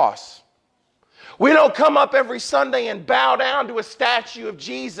that cross. We don't come up every Sunday and bow down to a statue of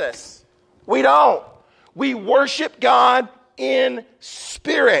Jesus. We don't. We worship God in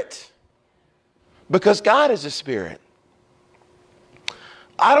spirit because God is a spirit.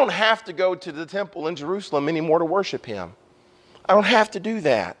 I don't have to go to the temple in Jerusalem anymore to worship Him. I don't have to do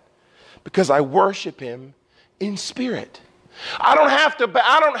that because I worship Him in spirit. I don't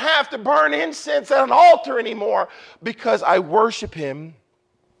have to burn incense at an altar anymore because I worship him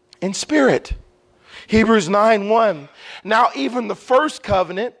in spirit. Hebrews 9:1. Now even the first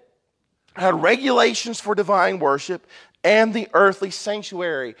covenant had regulations for divine worship and the earthly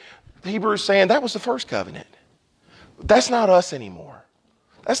sanctuary. The Hebrews saying that was the first covenant. That's not us anymore.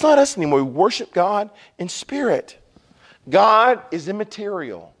 That's not us anymore. We worship God in spirit. God is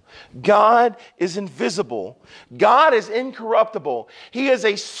immaterial. God is invisible. God is incorruptible. He is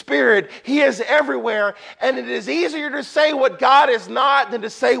a spirit. He is everywhere. And it is easier to say what God is not than to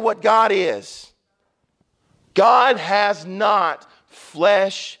say what God is. God has not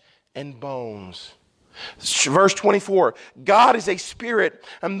flesh and bones. Verse 24, God is a spirit,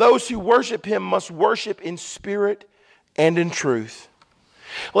 and those who worship him must worship in spirit and in truth.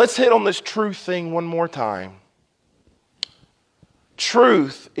 Let's hit on this truth thing one more time.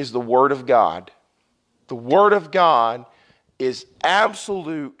 Truth is the Word of God. The Word of God is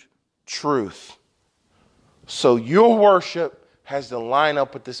absolute truth. So your worship has to line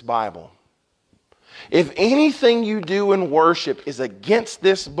up with this Bible. If anything you do in worship is against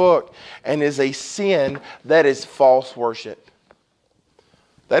this book and is a sin, that is false worship.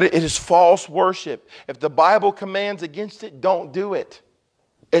 That it is false worship. If the Bible commands against it, don't do it.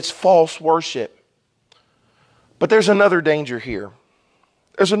 It's false worship. But there's another danger here.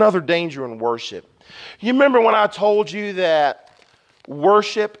 There's another danger in worship. You remember when I told you that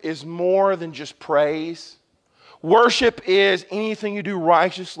worship is more than just praise? Worship is anything you do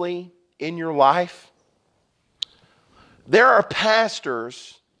righteously in your life. There are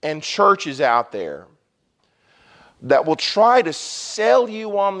pastors and churches out there that will try to sell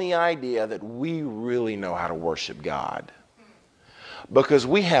you on the idea that we really know how to worship God because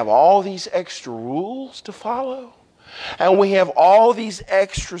we have all these extra rules to follow, and we have all these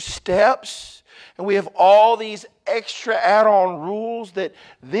extra steps, and we have all these extra add-on rules that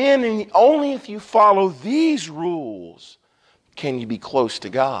then only if you follow these rules can you be close to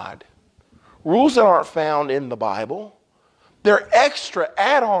God. Rules that aren't found in the Bible. They're extra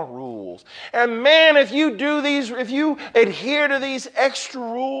add-on rules. And man, if you adhere to these extra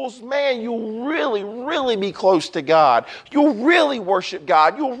rules, man, you'll really, really be close to God. You'll really worship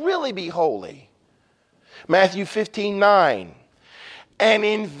God. You'll really be holy. Matthew 15:9. And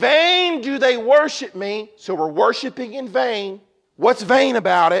in vain do they worship me. So we're worshiping in vain. What's vain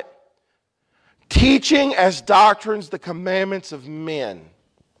about it? Teaching as doctrines the commandments of men.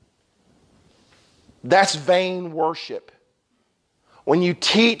 That's vain worship. When you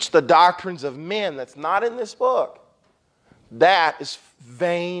teach the doctrines of men that's not in this book, that is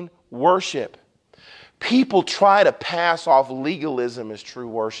vain worship. People try to pass off legalism as true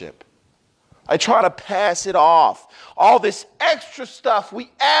worship. I try to pass it off. All this extra stuff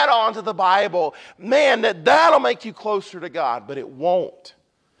we add on to the Bible, man, that'll make you closer to God, but it won't.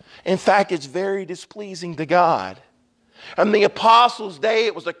 In fact, it's very displeasing to God. In the Apostles' day,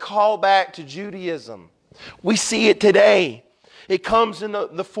 it was a callback to Judaism. We see it today. It comes in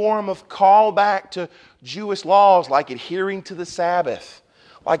the form of callback to Jewish laws like adhering to the Sabbath,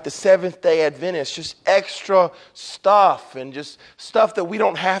 like the Seventh-day Adventists, just extra stuff and just stuff that we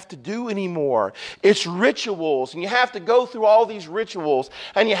don't have to do anymore. It's rituals, and you have to go through all these rituals,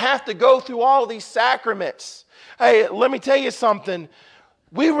 and you have to go through all these sacraments. Hey, let me tell you something.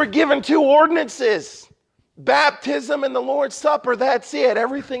 We were given two ordinances, baptism and the Lord's Supper. That's it.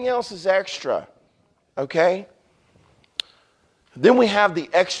 Everything else is extra, okay? Then we have the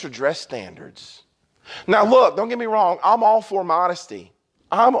extra dress standards. Now look, don't get me wrong, I'm all for modesty.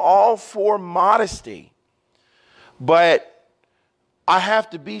 I'm all for modesty. But I have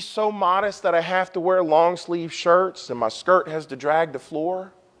to be so modest that I have to wear long sleeve shirts and my skirt has to drag the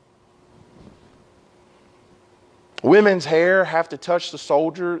floor. Women's hair have to touch the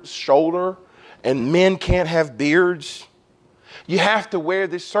shoulder and men can't have beards. You have to wear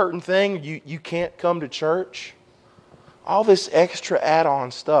this certain thing, you can't come to church. All this extra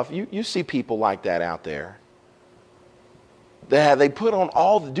add-on stuff. You see people like that out there. They put on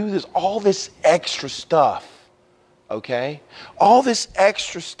all this extra stuff. Okay? All this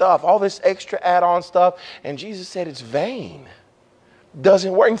extra stuff, all this extra add-on stuff. And Jesus said it's vain.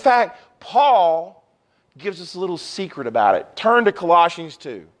 Doesn't work. In fact, Paul gives us a little secret about it. Turn to Colossians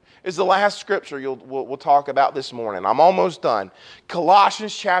 2. It's the last scripture we'll talk about this morning. I'm almost done.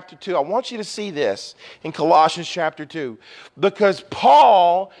 Colossians chapter 2. I want you to see this in Colossians chapter 2. Because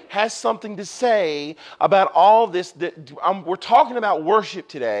Paul has something to say about all this. We're talking about worship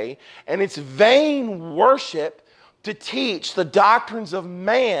today. And it's vain worship to teach the doctrines of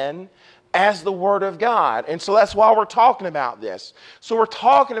man as the Word of God. And so that's why we're talking about this. So we're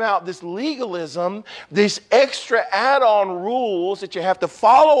talking about this legalism, these extra add-on rules that you have to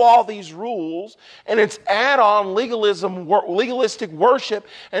follow all these rules, and it's add-on legalism, legalistic worship,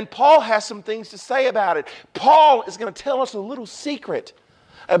 and Paul has some things to say about it. Paul is going to tell us a little secret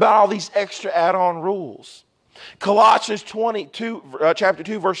about all these extra add-on rules. Colossians chapter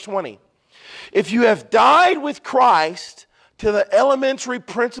 2, verse 20. If you have died with Christ to the elementary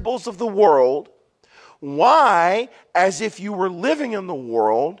principles of the world, why, as if you were living in the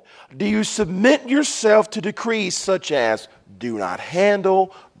world, do you submit yourself to decrees such as do not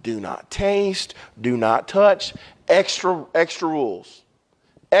handle, do not taste, do not touch? Extra rules.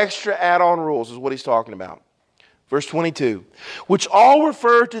 Extra add-on rules is what he's talking about. Verse 22, which all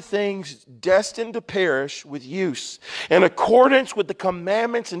refer to things destined to perish with use, in accordance with the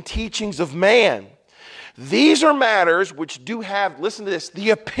commandments and teachings of man. These are matters which do have, listen to this, the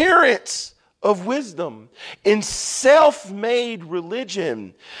appearance of wisdom in self-made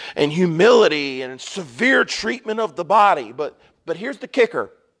religion and humility and severe treatment of the body. But here's the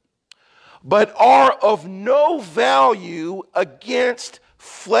kicker. But are of no value against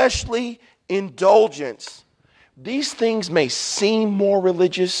fleshly indulgence. These things may seem more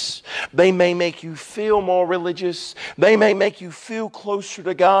religious. They may make you feel more religious. They may make you feel closer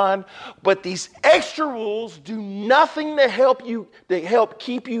to God. But these extra rules do nothing to help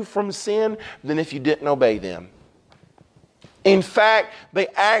keep you from sin than if you didn't obey them. In fact, they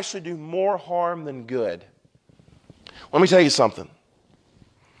actually do more harm than good. Let me tell you something.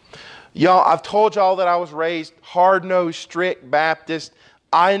 Y'all, I've told y'all that I was raised hard-nosed, strict Baptist,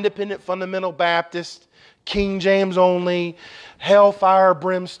 independent fundamental Baptist, King James only, hellfire,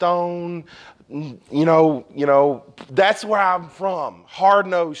 brimstone, you know, that's where I'm from.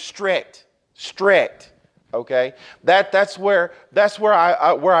 Hard-nosed, strict, okay? That's where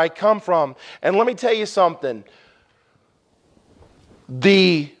I come from. And let me tell you something.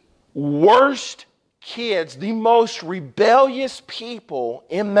 The worst kids, the most rebellious people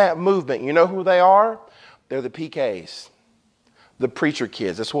in that movement, you know who they are? They're the PKs, the preacher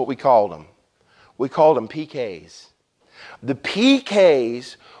kids. That's what we called them. We called them PKs. The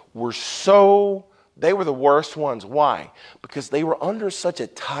PKs they were the worst ones. Why? Because they were under such a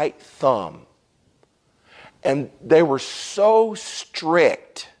tight thumb. And they were so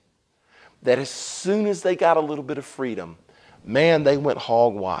strict that as soon as they got a little bit of freedom, man, they went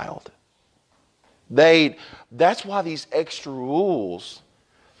hog wild. That's why these extra rules,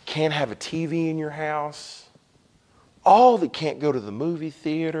 can't have a TV in your house. They can't go to the movie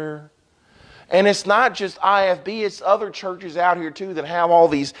theater. And it's not just IFB, it's other churches out here too that have all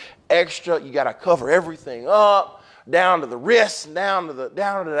these extra, you got to cover everything up, down to the wrists, down to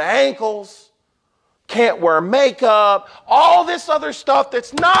the ankles. Can't wear makeup, all this other stuff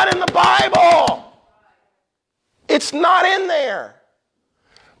that's not in the Bible. It's not in there.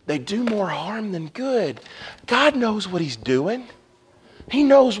 They do more harm than good. God knows what He's doing. He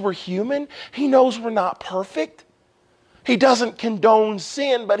knows we're human. He knows we're not perfect. He doesn't condone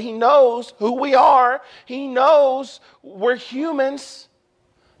sin, but He knows who we are. He knows we're humans.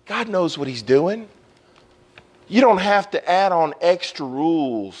 God knows what He's doing. You don't have to add on extra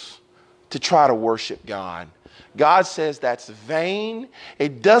rules to try to worship God. God says that's vain.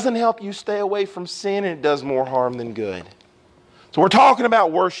 It doesn't help you stay away from sin, and it does more harm than good. So we're talking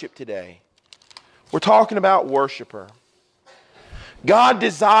about worship today. We're talking about worshiper. God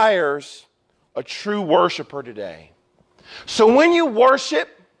desires a true worshiper today. So when you worship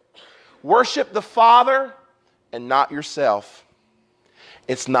the Father and not yourself.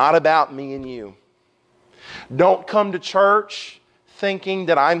 It's not about me and you. Don't come to church thinking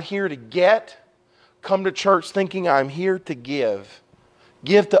that I'm here to get. Come to church thinking I'm here to give.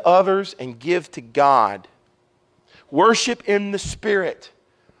 Give to others and give to God. Worship in the Spirit.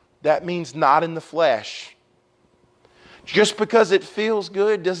 That means not in the flesh. Just because it feels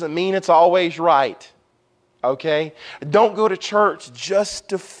good doesn't mean it's always right. Okay? Don't go to church just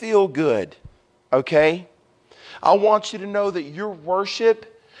to feel good. Okay? I want you to know that your worship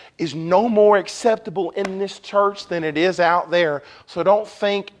is no more acceptable in this church than it is out there. So don't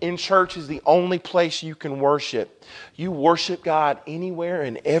think in church is the only place you can worship. You worship God anywhere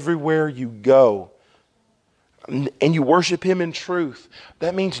and everywhere you go. And you worship Him in truth.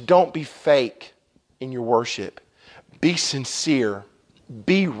 That means don't be fake in your worship. Be sincere.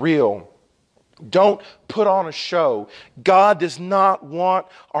 Be real. Don't put on a show. God does not want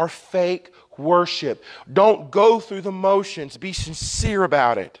our fake worship. Don't go through the motions. Be sincere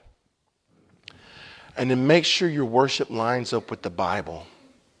about it. And then make sure your worship lines up with the Bible.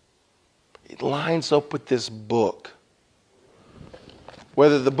 It lines up with this book.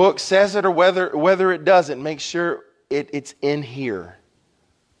 Whether the book says it or whether it doesn't, make sure it's in here.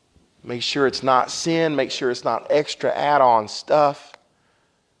 Make sure it's not sin. Make sure it's not extra add-on stuff.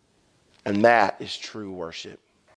 And that is true worship.